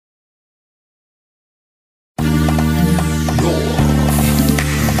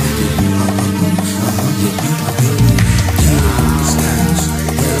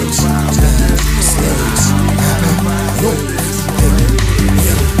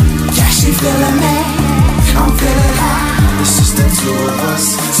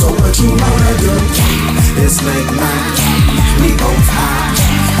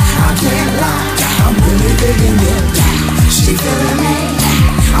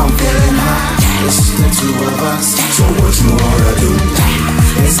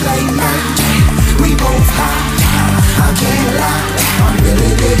It's late night, we both high. I can't lie, I'm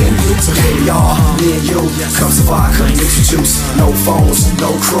really digging you. So here we are, me and you. Come so far, I couldn't introduce. No phones,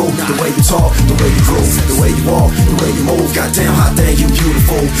 no crew. The way you talk, the way you groove, the way you walk, the way you move. Goddamn, hot dang, you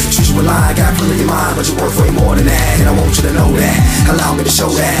beautiful. Treat you a lie, got plenty in your mind, but you're worth way more than that. And I want you to know that. Allow me to show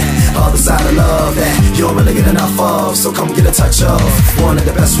that other side of love that you don't really get enough of. So come get a touch of one of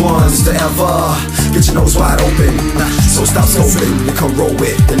the best ones to ever. Get your nose wide open, so stop scoping and come roll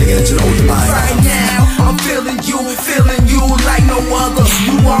with the nigga that you know you like. Right now, I'm feeling you like no other.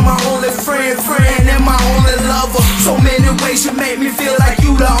 You are my only friend, and my only lover. So many ways you make me feel like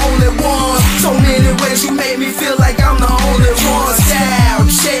you the only one. So many ways you make me feel like I'm the only one. Style,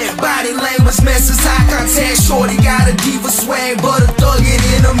 shit, body language, message, eye contact. Shorty got a diva swag, but a thug it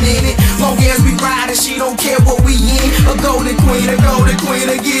in a minute. Long as we ride and she don't care what we in. A golden queen,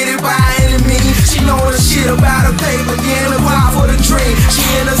 to get it by any means. She know the shit about her paper, getting a vibe for the dream. She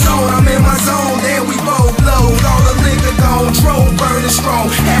in the zone, I'm in my zone, then we both load. All the liquor gone, drove burning strong.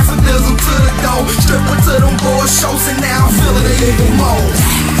 Half a thistle to the dome, stripper to them boys shows, and now I'm feeling it even more.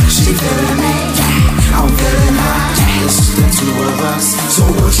 She feeling me, I'm feeling high. It's just the two of us, so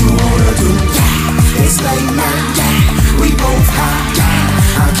what you wanna do? It's late night, we both high.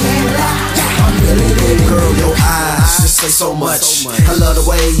 I can't lie, I'm really digging. Girl, your eyes just say so much. I love the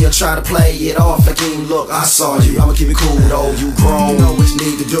way you try to play it off like you look. I saw you, I'ma keep it cool though. You grown, know what you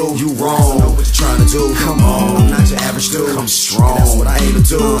need to do. You wrong, know what you're trying to do. Come on, I'm not your average dude. I'm strong, that's what I aim to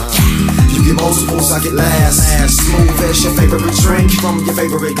do. You get multiples, I get last. Smooth as your favorite drink from your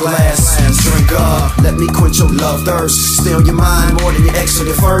favorite glass. Drink up, let me quench your love thirst. Stay on your mind more than your ex or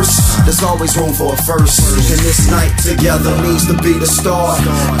your first. There's always room for a first. And this night together needs to be the start.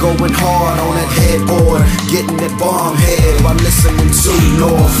 Going hard on that headboard, getting that bomb head while listening to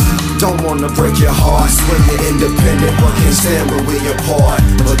North. Don't wanna break your heart when you're independent, but can't stand when we apart,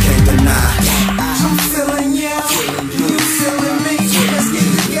 but can't deny. I'm feeling you, you feeling me. Let's get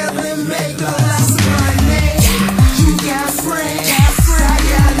together and make the last money. You got friends, I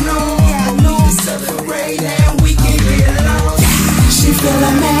got no. Separate and we can get along. She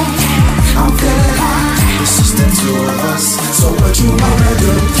feeling me, I'm feeling high. It's just the two of us, so what you wanna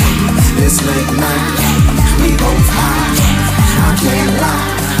do? It's late night, we both high. I can't lie,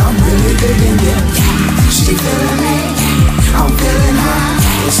 I'm really digging you. She feeling me, I'm feeling high.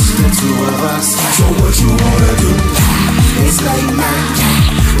 It's just the two of us, so what you wanna do? It's late night,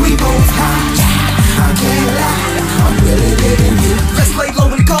 we both high. I can't lie, I'm really digging you. Let's lay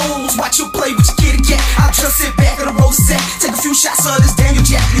low in the coals, watch you play with your kitty cat. I'll just sit back at the road set, take a few shots of this Daniel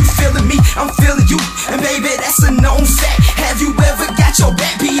Jack. You feeling me, I'm feeling you, and baby that's a known fact. Have you ever got your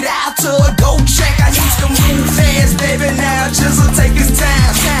back beat out to a gold track? I used to move fast, baby, now just take his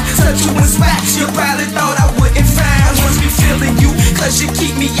time. Touch you in spots you probably thought I wouldn't find. Once me feeling you, cause you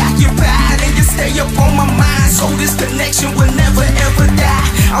keep me occupied and you stay up on my mind. So this connection will never ever die.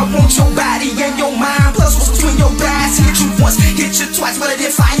 I want your body and your mind, plus what's between your thighs. Hit you once, hit you twice, but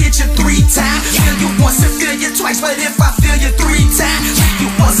if I hit you 3 times, feel you once and feel you twice, but if I feel you 3 times, lick you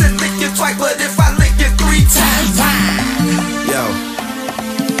once and lick you twice, but if I lick you 3 times, yo,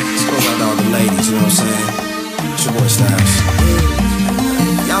 this goes out to all the ladies, you know what I'm saying? It's your boy Styles.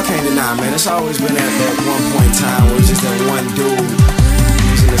 Y'all can't deny, man, it's always been at that one point in time where it's just that one dude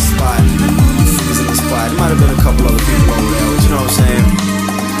who's in the spot. He's in the spot. There might have been a couple other people over there, but you know what I'm saying?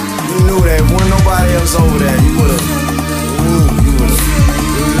 You knew that if when nobody else over there, you would've. It was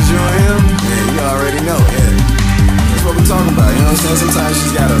just you and him? Yeah, you already know, yeah. That's what we're talking about, you know what I'm saying? Sometimes you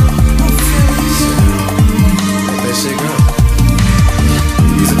just gotta let that shit go.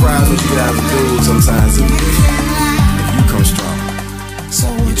 You'd be surprised what you get out of a dude sometimes if you come strong.